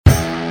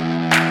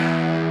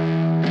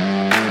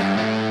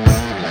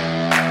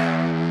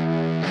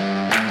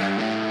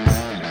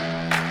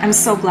I'm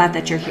so glad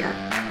that you're here.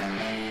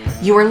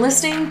 You are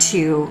listening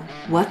to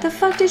What the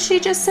Fuck Did She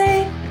Just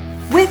Say?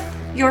 With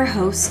your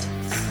host,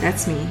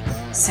 that's me,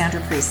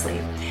 Sandra Priestley.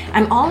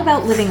 I'm all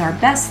about living our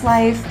best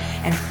life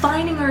and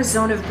finding our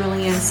zone of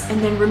brilliance and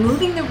then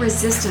removing the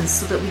resistance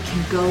so that we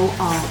can go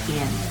all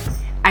in.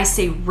 I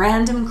say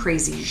random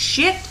crazy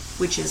shit,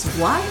 which is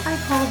why I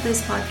called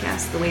this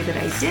podcast the way that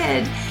I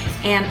did,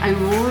 and I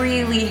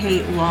really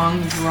hate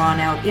long,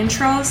 drawn-out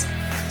intros,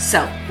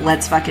 so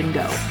let's fucking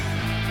go.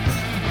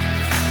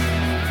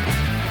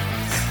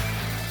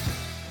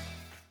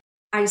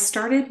 I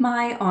started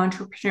my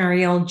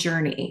entrepreneurial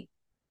journey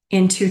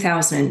in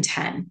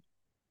 2010.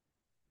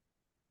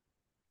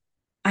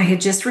 I had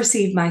just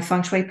received my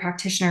feng shui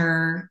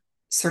practitioner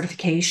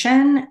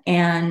certification,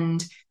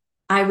 and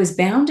I was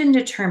bound and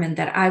determined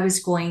that I was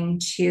going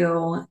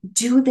to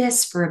do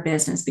this for a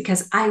business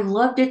because I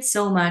loved it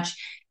so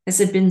much. This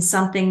had been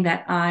something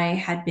that I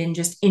had been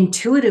just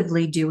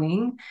intuitively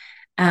doing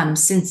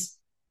since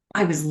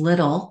I was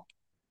little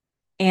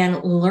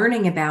and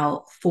learning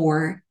about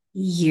for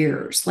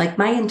years, like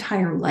my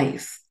entire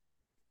life.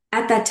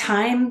 At that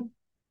time,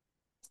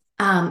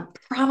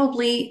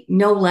 probably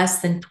no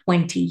less than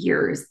 20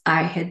 years,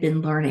 I had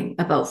been learning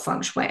about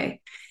feng shui.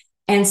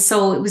 And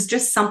so it was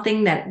just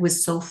something that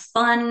was so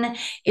fun.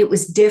 It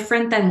was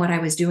different than what I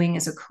was doing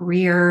as a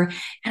career.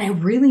 And I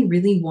really,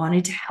 really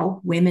wanted to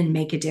help women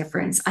make a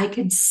difference. I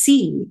could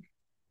see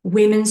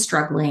women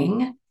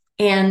struggling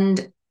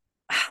and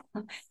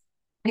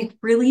like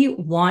really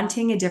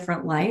wanting a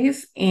different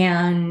life.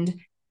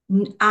 And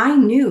I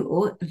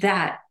knew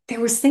that there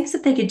was things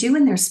that they could do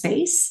in their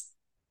space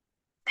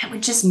that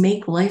would just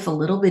make life a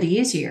little bit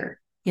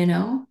easier, you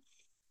know?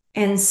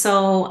 And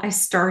so I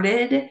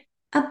started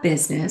a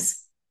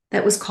business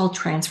that was called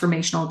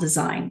Transformational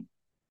Design.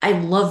 I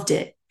loved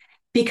it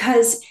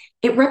because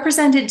it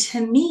represented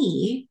to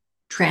me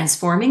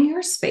transforming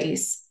your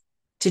space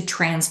to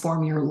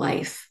transform your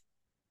life.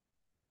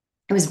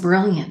 It was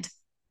brilliant.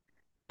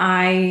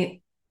 I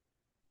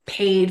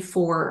paid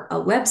for a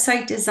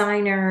website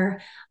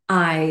designer.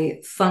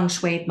 I feng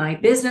shuied my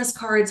business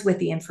cards with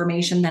the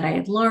information that I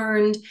had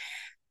learned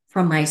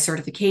from my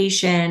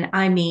certification.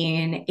 I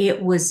mean,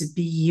 it was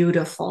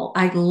beautiful.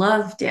 I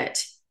loved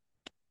it.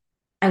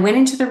 I went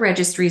into the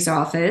registry's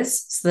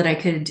office so that I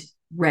could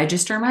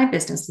register my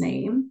business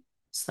name,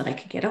 so that I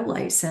could get a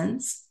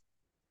license.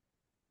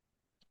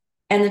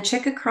 And the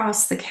chick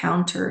across the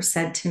counter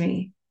said to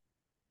me,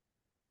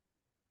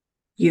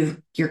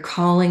 You're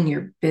calling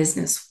your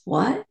business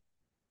what?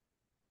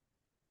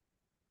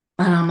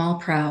 And I'm all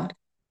proud.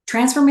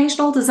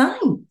 Transformational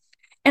design.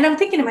 And I'm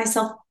thinking to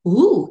myself,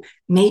 ooh,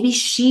 maybe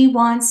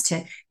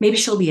maybe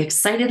she'll be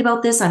excited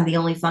about this. I'm the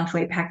only feng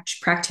shui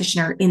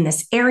practitioner in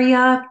this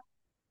area.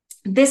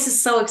 This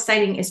is so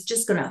exciting. It's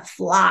just going to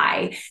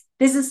fly.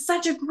 This is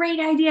such a great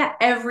idea.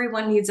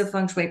 Everyone needs a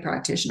feng shui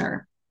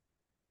practitioner.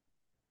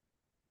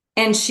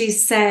 And she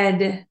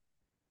said,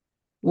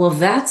 well,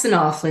 that's an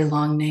awfully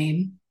long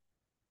name.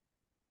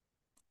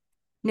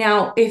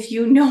 Now, if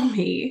you know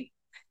me,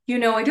 you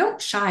know, I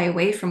don't shy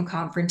away from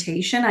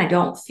confrontation. I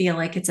don't feel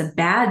like it's a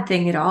bad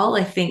thing at all.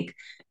 I think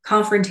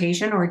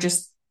confrontation or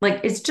just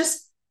like, it's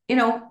just,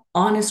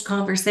 honest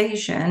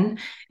conversation,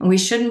 and we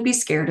shouldn't be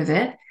scared of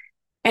it.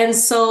 And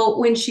so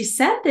when she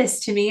said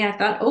this to me, I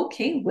thought,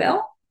 okay,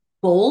 well,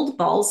 bold,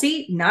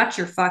 ballsy, not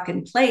your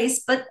fucking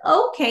place, but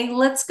okay,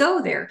 let's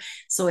go there.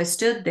 So I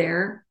stood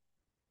there,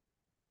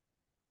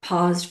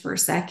 paused for a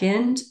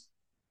second,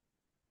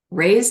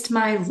 raised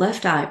my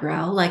left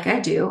eyebrow like I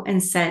do,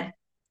 and said,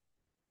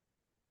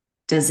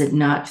 does it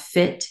not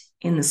fit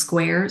in the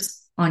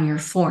squares on your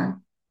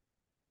form?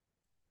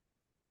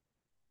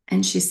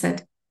 And she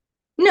said,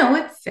 no,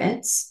 it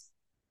fits.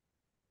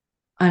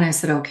 And I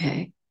said,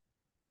 okay.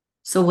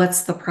 So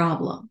what's the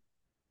problem?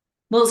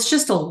 Well, it's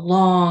just a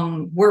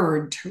long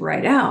word to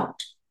write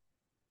out.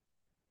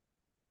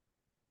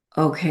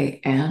 Okay,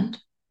 and?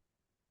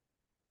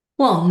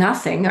 Well,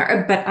 nothing.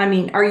 But I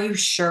mean, are you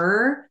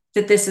sure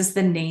that this is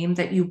the name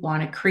that you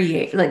want to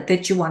create, like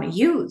that you want to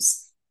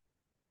use?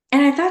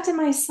 And I thought to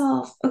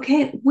myself,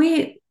 okay,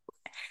 wait,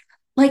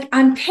 like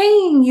I'm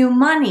paying you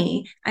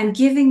money, I'm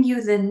giving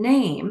you the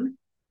name.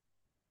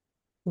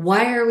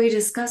 Why are we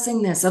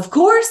discussing this? Of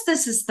course,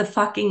 this is the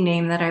fucking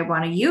name that I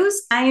want to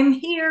use. I am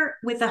here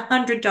with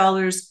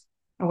 $100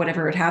 or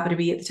whatever it happened to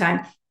be at the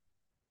time.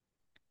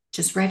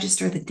 Just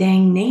register the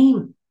dang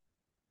name.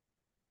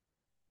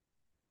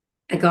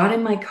 I got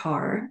in my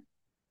car,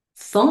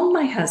 phoned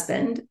my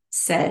husband,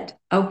 said,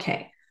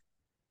 okay,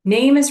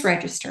 name is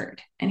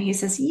registered. And he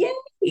says,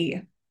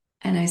 yay.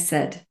 And I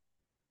said,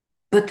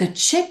 but the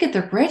chick at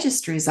the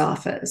registry's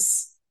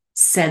office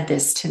said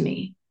this to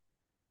me.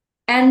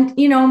 And,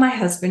 my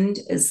husband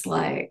is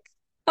like,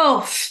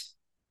 oh,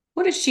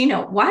 what does she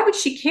know? Why would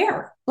she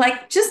care?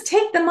 Like, just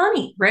take the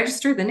money,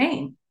 register the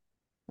name.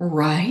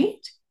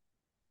 Right?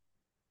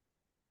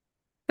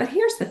 But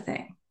here's the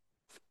thing.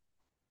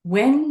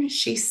 When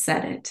she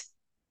said it,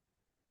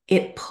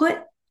 it put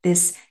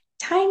this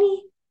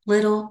tiny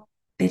little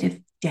bit of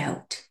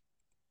doubt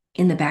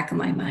in the back of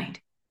my mind.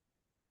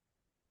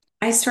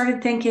 I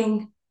started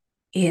thinking,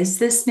 is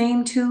this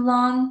name too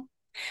long?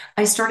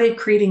 I started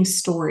creating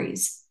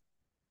stories.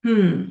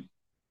 Hmm.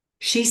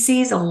 She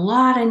sees a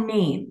lot of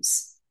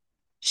names.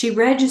 She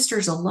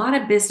registers a lot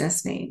of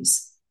business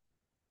names.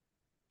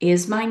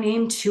 Is my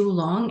name too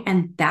long?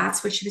 And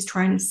that's what she was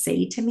trying to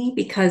say to me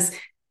because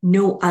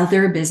no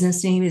other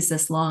business name is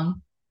this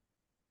long.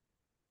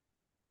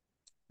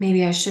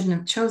 Maybe I shouldn't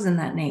have chosen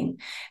that name.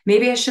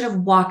 Maybe I should have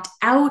walked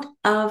out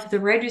of the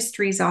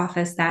registry's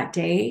office that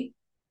day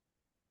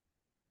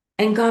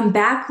and gone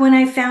back when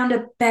I found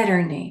a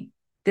better name.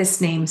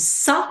 This name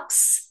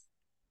sucks.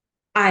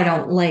 I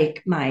don't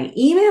like my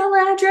email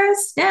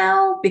address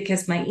now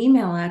because my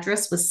email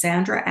address was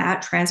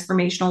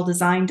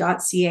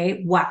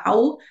sandra@transformationaldesign.ca.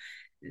 Wow.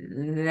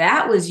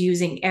 That was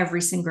using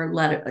every single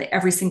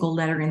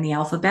letter in the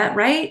alphabet,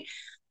 right?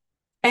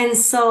 And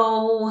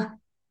so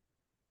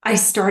I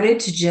started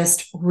to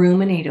just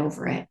ruminate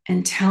over it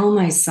and tell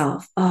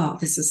myself, oh,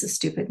 this is a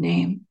stupid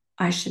name.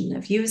 I shouldn't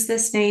have used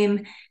this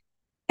name.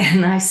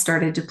 And I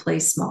started to play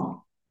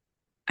small.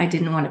 I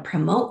didn't want to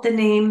promote the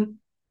name.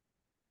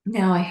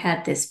 Now I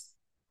had this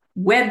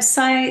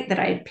website that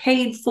I had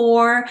paid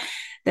for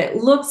that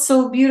looked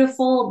so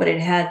beautiful, but it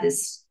had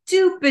this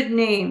stupid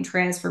name,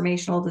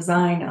 Transformational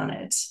Design, on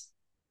it.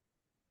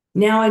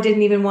 Now I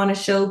didn't even want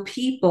to show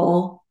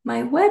people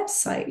my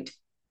website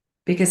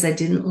because I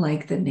didn't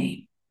like the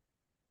name.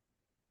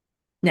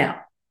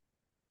 Now,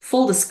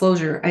 full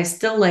disclosure, I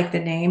still like the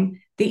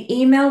name. The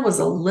email was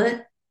a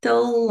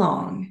little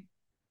long,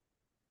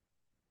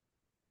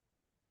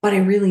 but I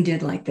really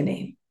did like the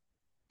name.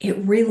 It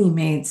really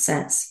made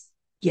sense.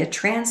 You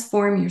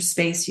transform your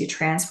space, you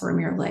transform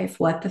your life.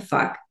 What the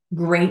fuck?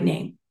 Great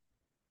name.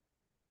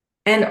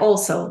 And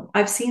also,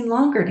 I've seen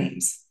longer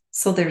names.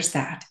 So there's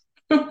that.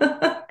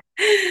 But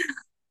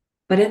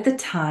at the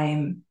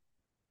time,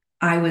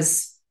 I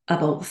was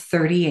about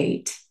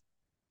 38.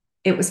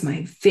 It was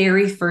my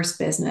very first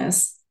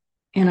business.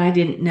 And I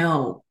didn't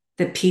know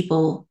that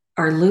people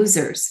are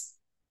losers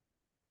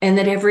and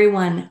that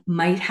everyone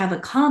might have a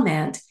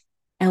comment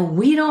and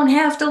we don't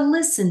have to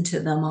listen to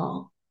them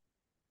all.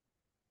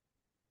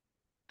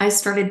 I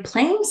started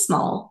playing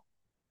small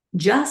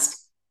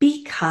just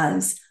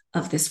because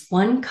of this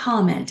one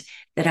comment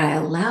that I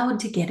allowed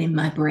to get in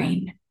my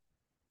brain.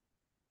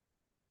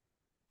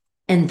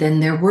 And then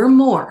there were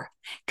more,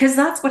 because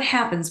that's what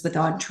happens with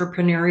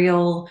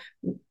entrepreneurial,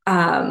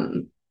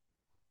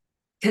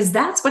 because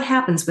that's what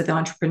happens with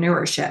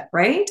entrepreneurship,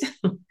 right?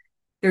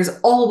 There's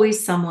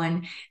always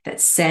someone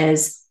that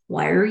says,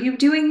 why are you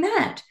doing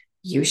that?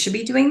 You should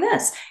be doing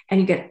this.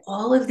 And you get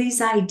all of these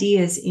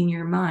ideas in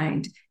your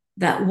mind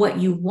that what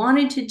you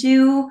wanted to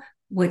do,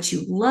 what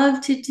you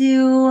love to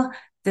do,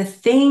 the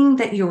thing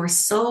that you're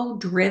so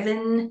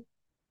driven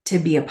to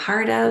be a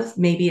part of,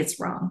 maybe it's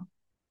wrong.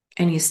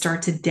 And you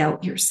start to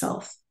doubt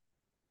yourself.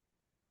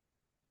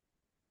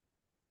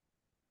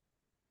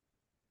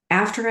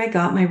 After I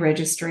got my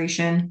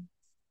registration,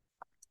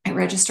 I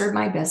registered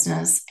my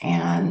business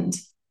and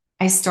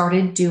I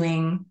started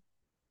doing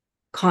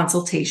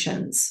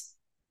consultations.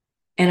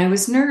 And I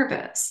was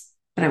nervous,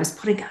 but I was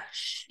putting a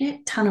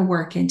shit ton of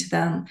work into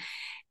them.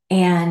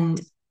 And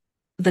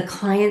the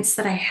clients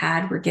that I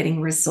had were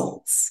getting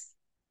results.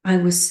 I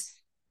was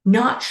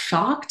not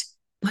shocked,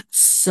 but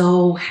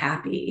so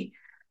happy.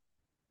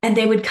 And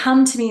they would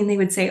come to me and they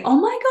would say, oh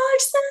my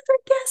gosh, Sandra,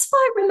 guess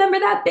what? Remember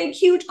that big,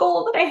 huge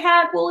goal that I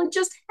had? Well, it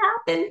just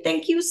happened.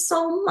 Thank you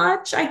so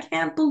much. I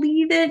can't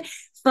believe it.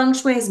 Feng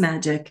Shui is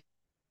magic.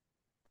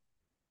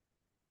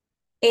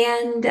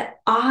 And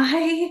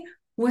I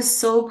was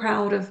so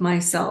proud of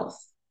myself.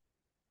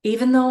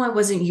 Even though I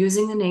wasn't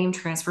using the name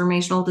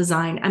transformational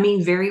design, I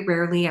mean, very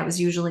rarely, I was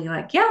usually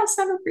like, yeah,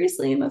 Sandra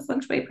Priestley, I'm a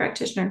feng shui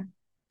practitioner.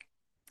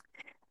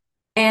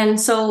 And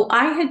so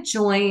I had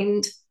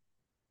joined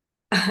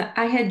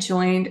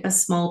a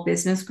small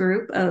business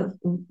group of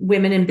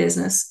women in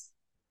business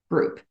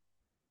group.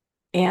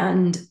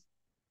 And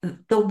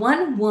the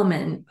one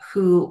woman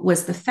who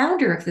was the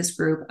founder of this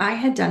group, I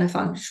had done a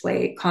feng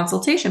shui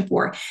consultation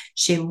for.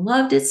 She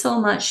loved it so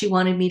much, she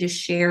wanted me to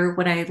share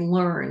what I had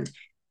learned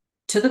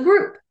to the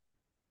group.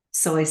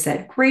 So I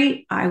said,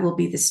 great, I will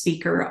be the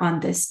speaker on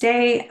this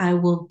day. I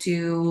will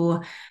do,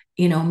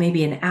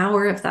 maybe an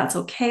hour if that's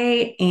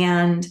okay.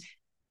 And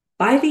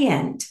by the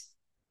end,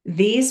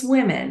 these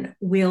women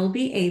will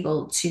be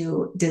able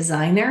to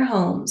design their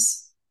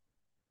homes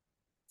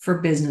for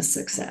business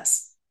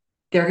success.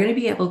 They're going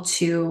to be able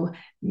to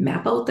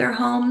map out their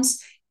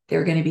homes.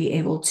 They're going to be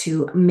able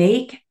to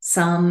make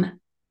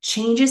some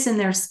changes in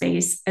their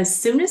space as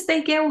soon as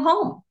they go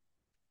home.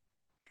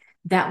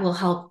 That will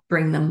help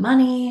bring them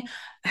money,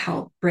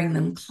 help bring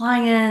them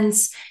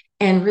clients,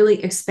 and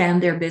really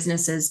expand their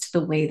businesses to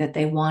the way that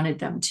they wanted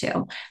them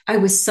to. I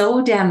was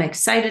so damn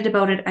excited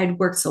about it. I'd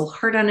worked so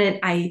hard on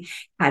it. I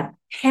had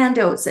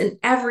handouts and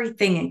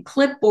everything and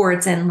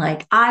clipboards, and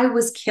like I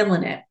was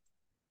killing it.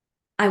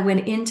 I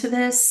went into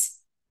this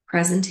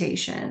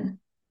presentation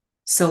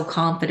so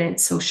confident,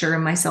 so sure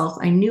in myself.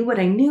 I knew what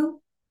I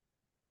knew.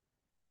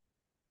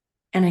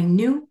 And I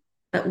knew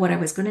that what I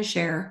was going to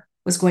share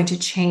was going to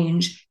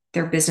change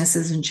their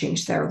businesses and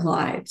change their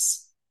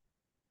lives.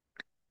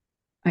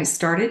 I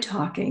started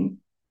talking,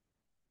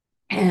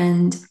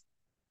 and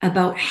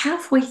about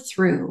halfway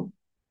through,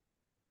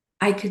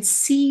 I could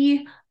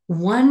see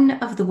one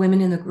of the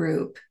women in the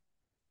group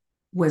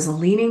was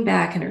leaning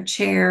back in her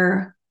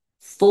chair,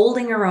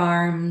 folding her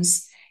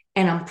arms,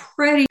 and I'm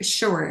pretty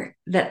sure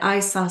that I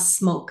saw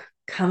smoke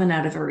coming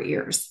out of her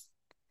ears.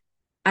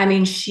 I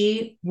mean,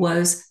 she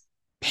was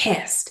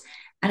pissed.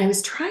 And I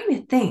was trying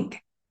to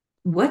think,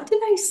 what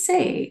did I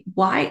say?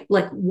 Why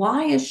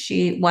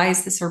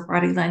is this her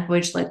body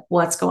language? Like,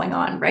 what's going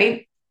on?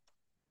 Right.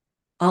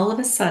 All of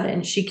a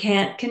sudden, she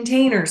can't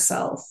contain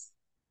herself.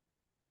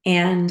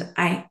 And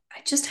I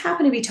just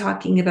happen to be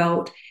talking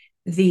about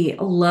the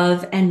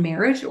love and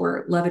marriage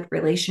or love and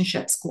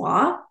relationship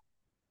squaw,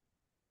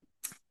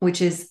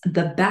 which is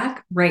the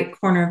back right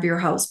corner of your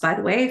house. By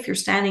the way, if you're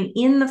standing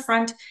in the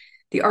front,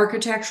 the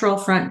architectural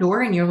front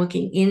door, and you're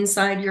looking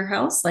inside your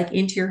house, like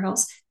into your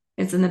house,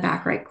 it's in the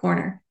back right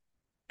corner.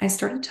 I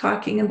started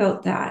talking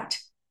about that,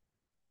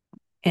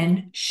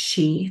 and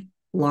she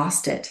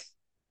lost it.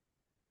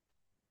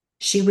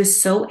 She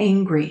was so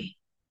angry.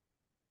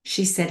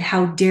 She said,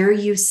 "How dare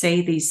you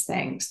say these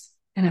things?"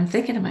 And I'm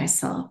thinking to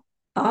myself,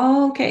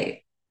 oh,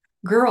 okay,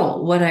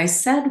 girl, what I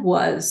said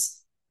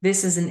was,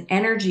 this is an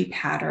energy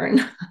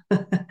pattern.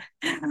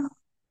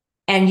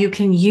 And you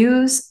can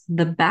use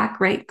the back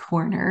right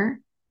corner,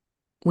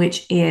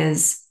 which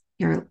is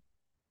your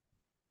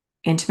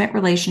intimate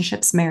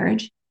relationships,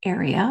 marriage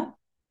area,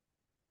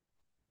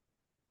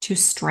 to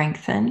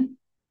strengthen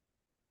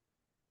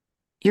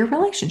your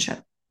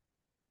relationship.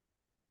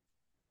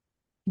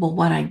 Well,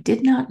 what I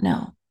did not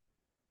know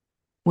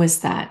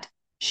was that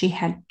she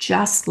had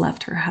just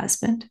left her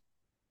husband.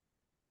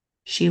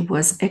 She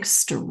was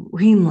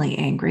extremely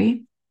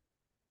angry.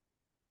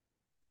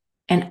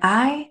 And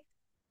I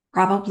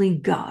probably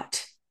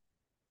got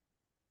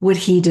what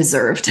he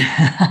deserved.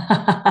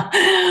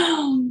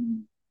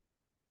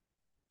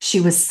 She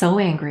was so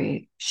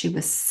angry. She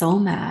was so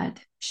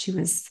mad. She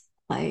was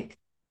like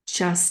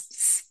just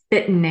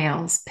spitting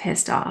nails,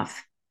 pissed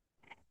off.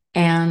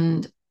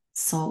 And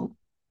so,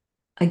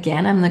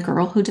 again, I'm the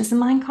girl who doesn't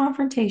mind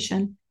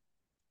confrontation.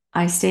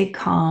 I stayed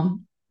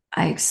calm.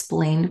 I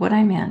explained what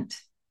I meant.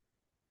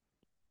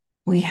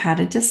 We had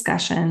a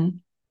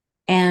discussion,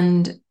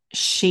 and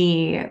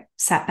she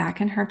sat back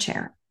in her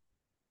chair.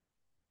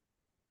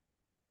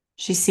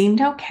 She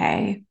seemed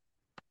okay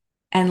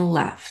and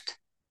left.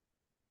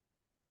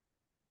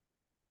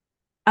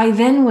 I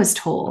then was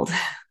told,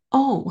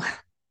 oh,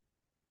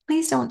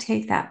 please don't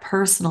take that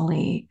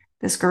personally.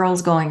 This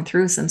girl's going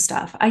through some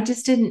stuff. I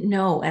just didn't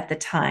know at the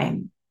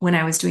time when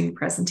I was doing the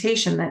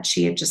presentation that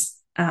she had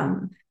just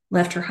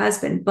left her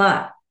husband,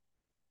 but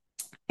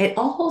it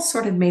all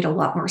sort of made a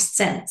lot more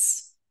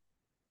sense.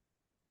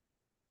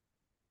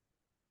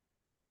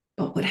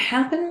 But what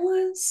happened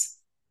was,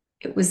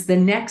 it was the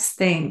next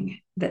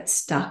thing that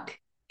stuck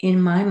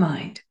in my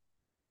mind.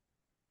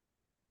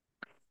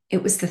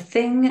 It was the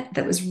thing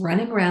that was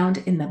running around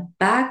in the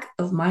back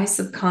of my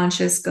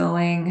subconscious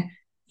going,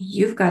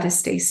 you've got to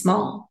stay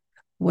small.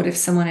 What if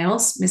someone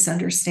else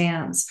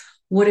misunderstands?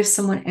 What if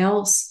someone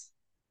else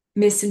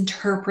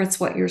misinterprets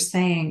what you're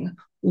saying?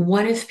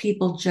 What if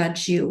people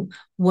judge you?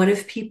 What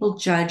if people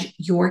judge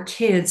your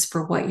kids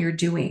for what you're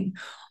doing?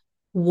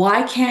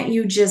 Why can't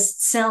you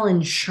just sell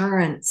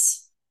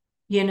insurance?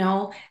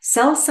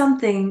 Sell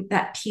something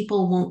that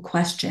people won't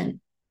question.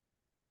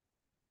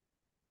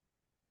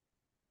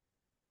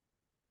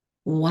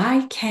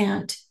 Why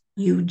can't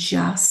you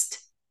just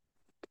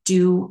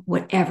do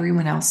what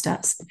everyone else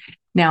does?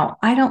 Now,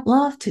 I don't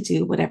love to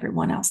do what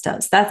everyone else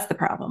does. That's the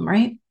problem,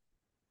 right?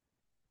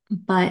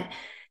 But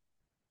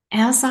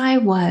as I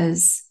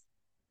was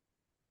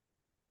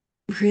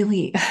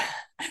really,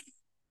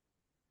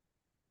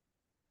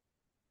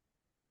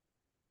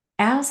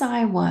 as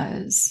I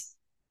was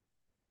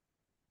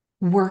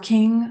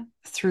working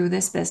through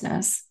this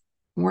business,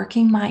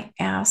 working my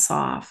ass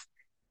off,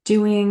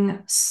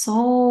 doing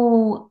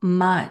so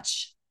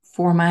much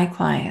for my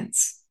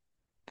clients,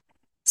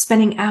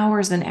 spending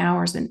hours and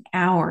hours and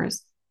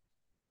hours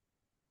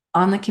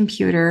on the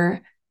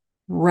computer,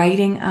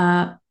 writing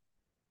up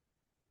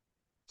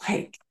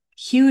like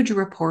huge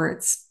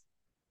reports,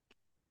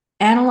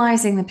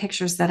 analyzing the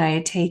pictures that I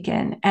had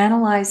taken,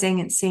 analyzing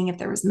and seeing if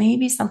there was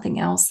maybe something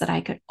else that I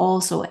could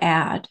also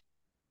add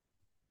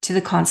to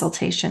the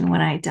consultation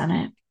when I had done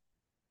it.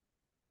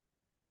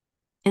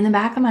 In the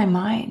back of my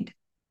mind,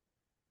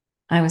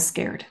 I was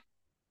scared.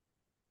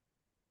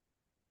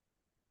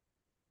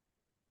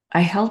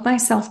 I held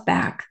myself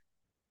back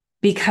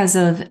because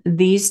of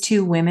these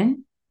two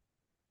women.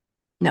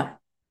 No,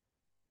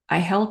 I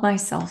held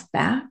myself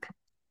back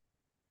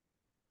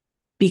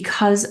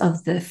because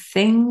of the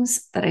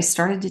things that I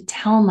started to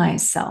tell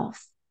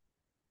myself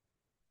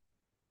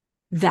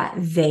that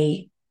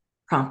they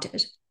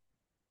prompted.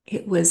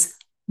 It was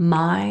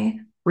my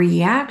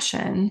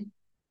reaction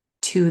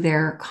to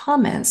their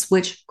comments,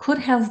 which could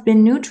have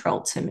been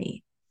neutral to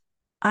me.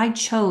 I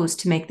chose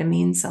to make them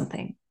mean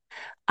something.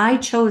 I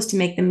chose to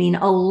make them mean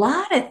a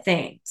lot of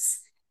things.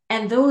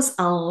 And those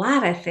a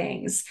lot of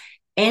things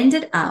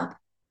ended up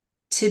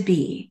to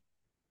be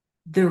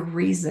the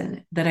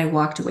reason that I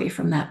walked away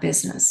from that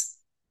business.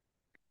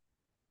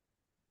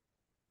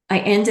 I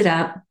ended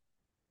up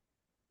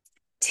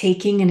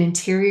taking an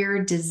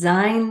interior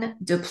design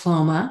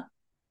diploma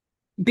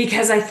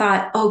because I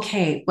thought,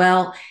 okay,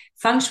 well,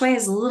 feng shui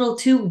is a little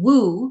too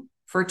woo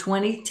for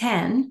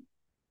 2010.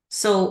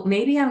 So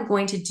maybe I'm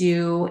going to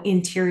do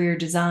interior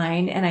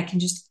design and I can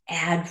just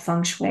add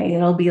feng shui.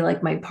 It'll be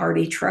like my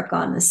party truck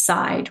on the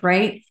side,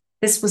 right?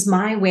 This was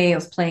my way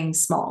of playing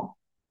small.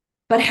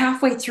 But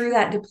halfway through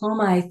that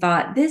diploma, I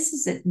thought, this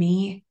isn't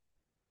me.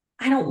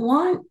 I don't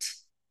want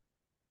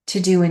to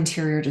do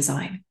interior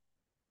design.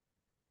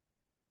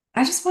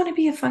 I just want to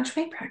be a feng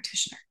shui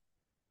practitioner.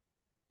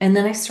 And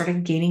then I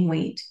started gaining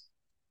weight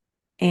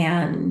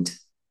and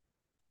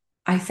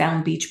I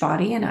found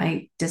Beachbody and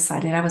I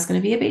decided I was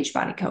going to be a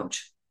Beachbody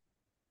coach.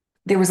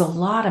 There was a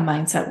lot of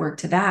mindset work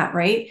to that,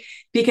 right?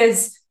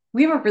 Because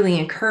we were really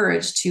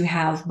encouraged to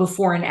have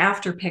before and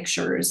after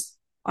pictures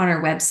on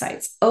our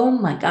websites. Oh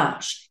my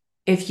gosh.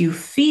 If you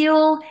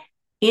feel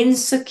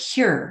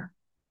insecure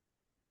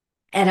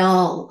at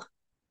all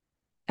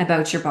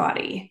about your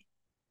body,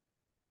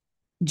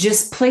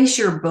 just place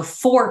your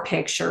before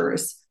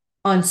pictures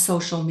on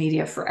social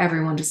media for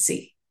everyone to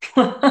see.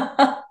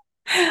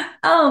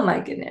 Oh my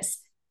goodness.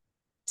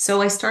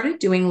 So I started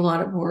doing a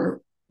lot of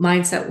more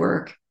mindset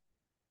work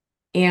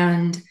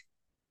and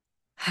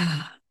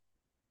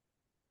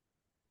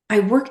I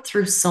worked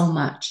through so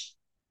much.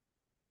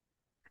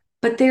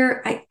 But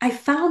I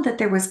found that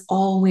there was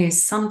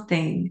always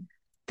something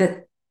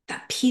that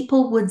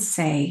people would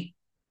say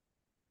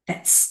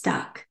that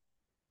stuck.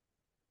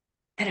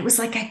 And it was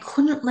like I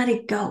couldn't let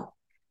it go.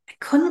 I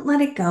couldn't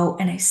let it go.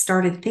 And I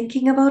started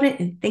thinking about it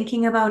and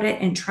thinking about it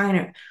and trying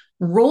to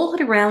roll it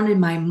around in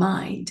my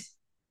mind.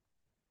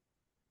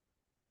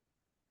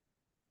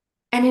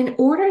 And in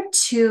order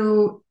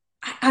to,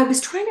 I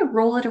was trying to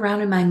roll it around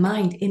in my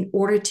mind in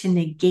order to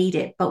negate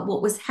it. But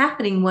what was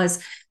happening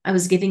was I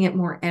was giving it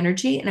more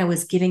energy and I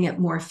was giving it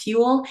more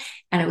fuel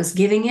and I was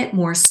giving it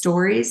more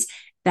stories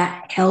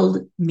that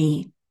held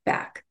me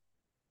back.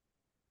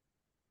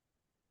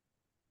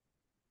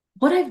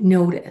 What I've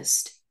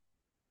noticed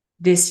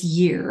this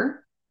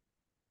year,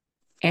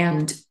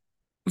 and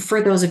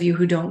for those of you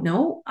who don't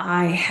know,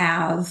 I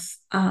have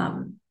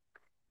a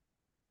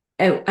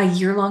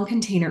year-long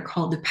container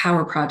called the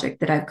Power Project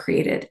that I've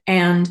created.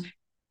 And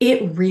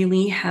it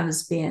really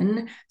has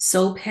been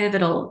so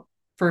pivotal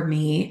for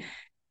me.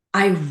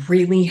 I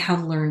really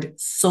have learned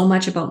so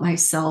much about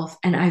myself,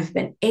 and I've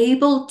been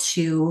able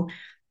to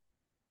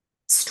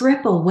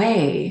strip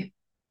away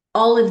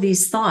all of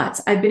these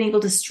thoughts. I've been able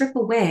to strip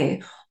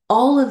away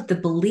all of the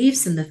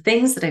beliefs and the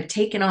things that I've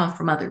taken on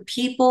from other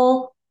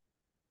people,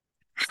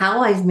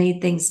 how I've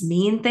made things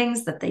mean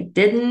things that they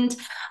didn't.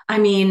 I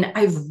mean,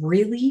 I've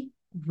really,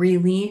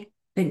 really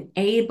been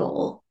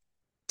able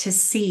to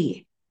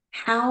see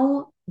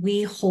how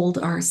we hold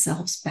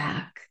ourselves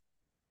back.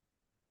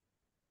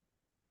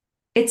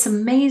 It's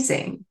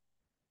amazing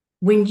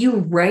when you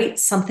write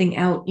something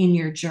out in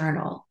your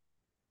journal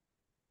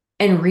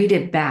and read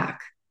it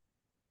back,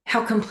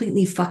 how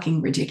completely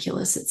fucking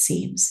ridiculous it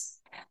seems.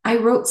 I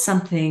wrote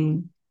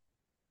something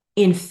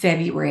in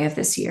February of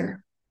this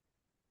year.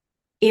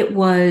 It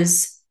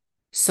was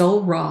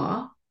so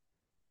raw.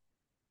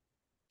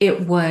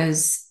 It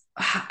was,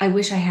 I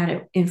wish I had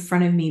it in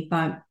front of me,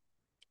 but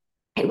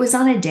it was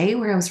on a day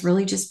where I was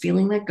really just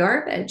feeling like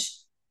garbage.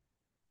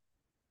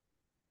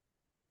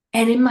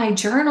 And in my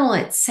journal,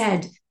 it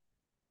said,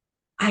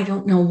 I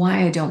don't know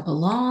why I don't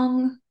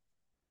belong.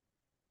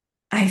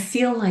 I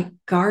feel like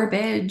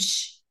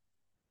garbage.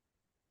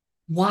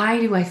 Why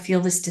do I feel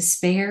this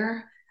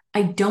despair?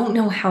 I don't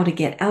know how to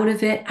get out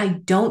of it. I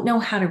don't know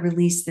how to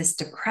release this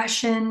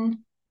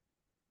depression.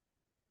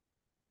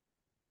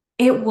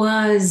 It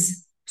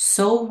was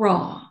so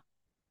raw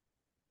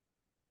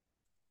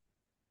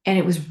and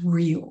it was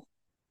real,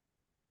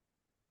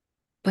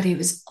 but it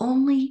was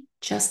only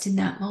just in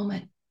that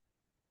moment.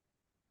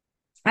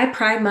 I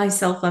pride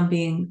myself on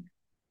being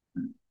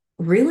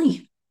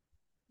really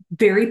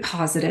very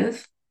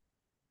positive.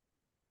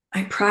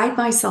 I pride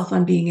myself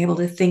on being able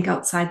to think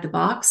outside the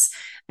box.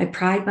 I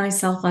pride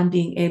myself on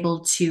being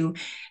able to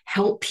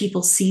help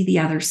people see the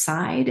other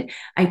side.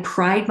 I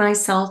pride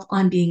myself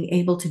on being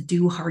able to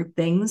do hard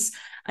things.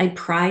 I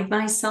pride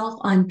myself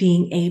on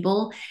being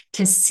able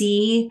to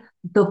see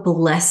the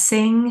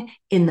blessing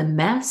in the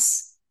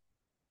mess.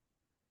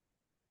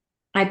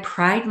 I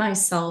pride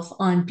myself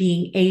on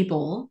being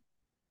able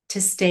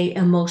to stay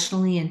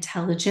emotionally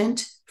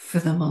intelligent for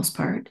the most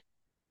part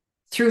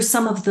through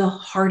some of the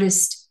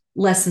hardest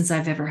lessons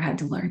I've ever had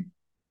to learn.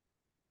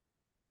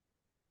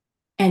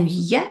 And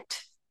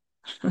yet,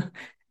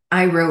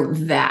 I wrote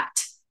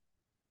that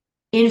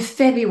in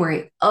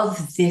February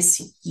of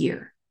this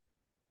year.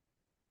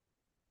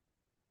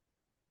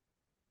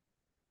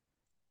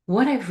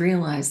 What I've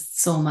realized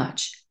so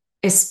much,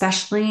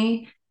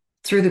 especially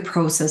through the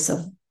process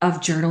of of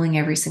journaling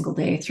every single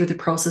day, through the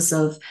process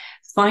of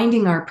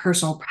finding our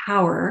personal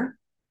power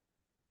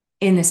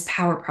in this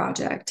power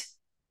project,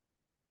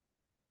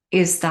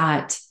 is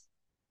that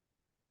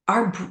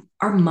our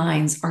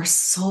minds are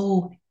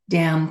so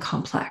damn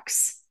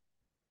complex.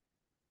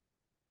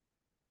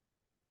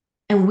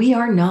 And we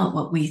are not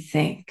what we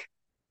think.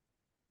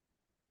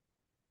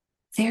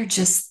 They're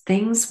just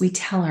things we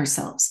tell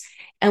ourselves.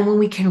 And when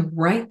we can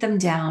write them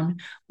down,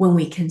 when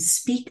we can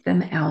speak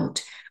them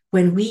out,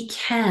 when we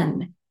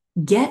can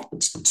get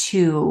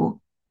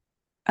to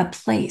a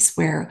place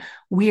where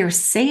we are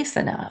safe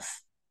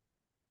enough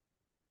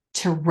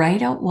to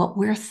write out what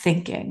we're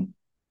thinking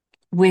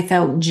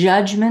without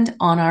judgment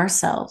on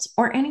ourselves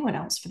or anyone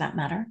else for that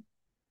matter,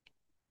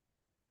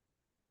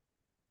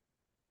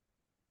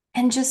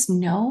 and just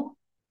know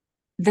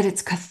that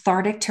it's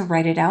cathartic to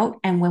write it out.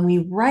 And when we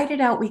write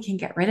it out, we can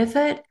get rid of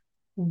it.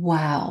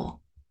 Wow.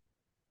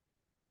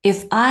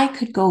 If I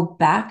could go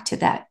back to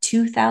that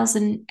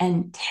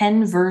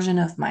 2010 version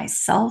of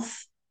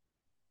myself,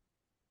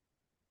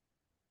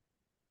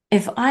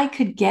 if I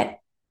could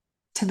get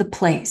to the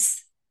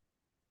place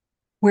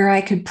where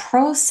I could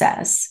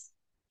process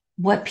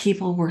what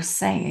people were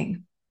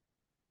saying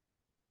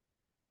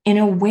in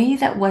a way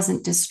that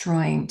wasn't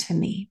destroying to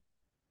me,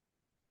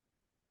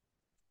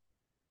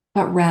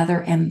 but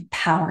rather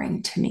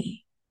empowering to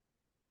me,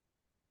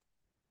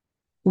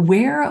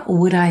 where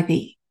would I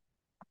be?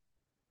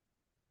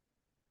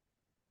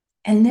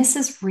 And this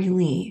is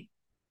really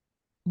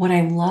what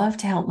I love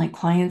to help my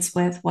clients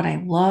with, what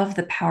I love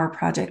the Power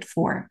Project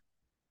for.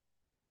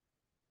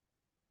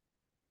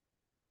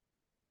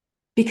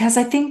 Because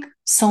I think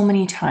so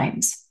many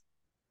times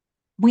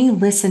we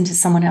listen to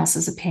someone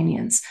else's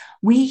opinions,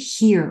 we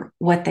hear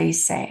what they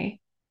say,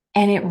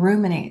 and it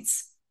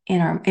ruminates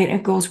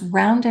it goes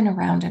round and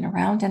around and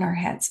around in our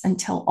heads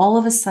until all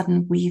of a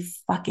sudden we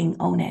fucking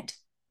own it.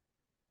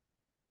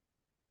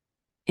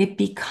 It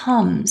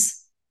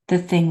becomes the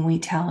thing we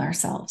tell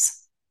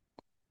ourselves,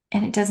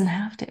 and it doesn't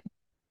have to.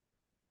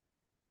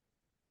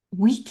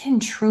 We can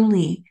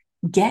truly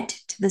get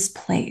to this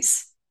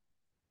place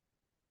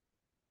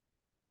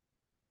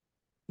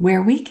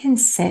where we can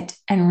sit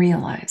and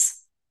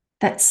realize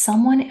that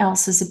someone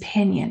else's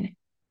opinion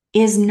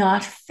is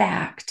not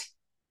fact,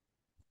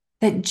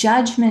 that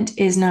judgment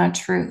is not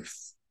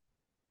truth,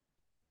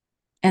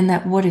 and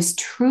that what is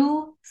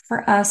true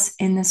for us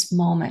in this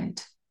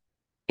moment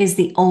is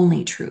the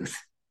only truth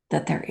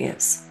that there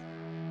is.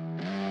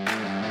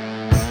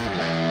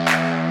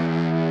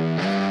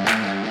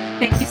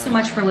 Thank you so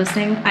much for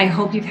listening. I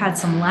hope you've had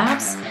some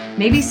laughs,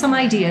 maybe some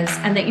ideas,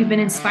 and that you've been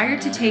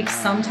inspired to take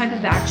some type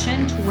of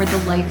action toward the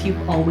life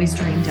you've always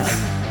dreamed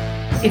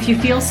of. If you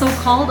feel so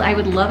called, I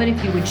would love it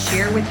if you would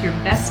share with your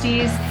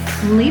besties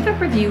and leave a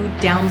review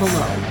down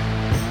below.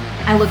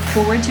 I look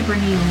forward to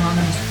bringing you along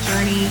on this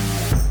journey,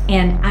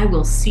 and I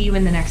will see you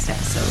in the next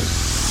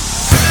episode.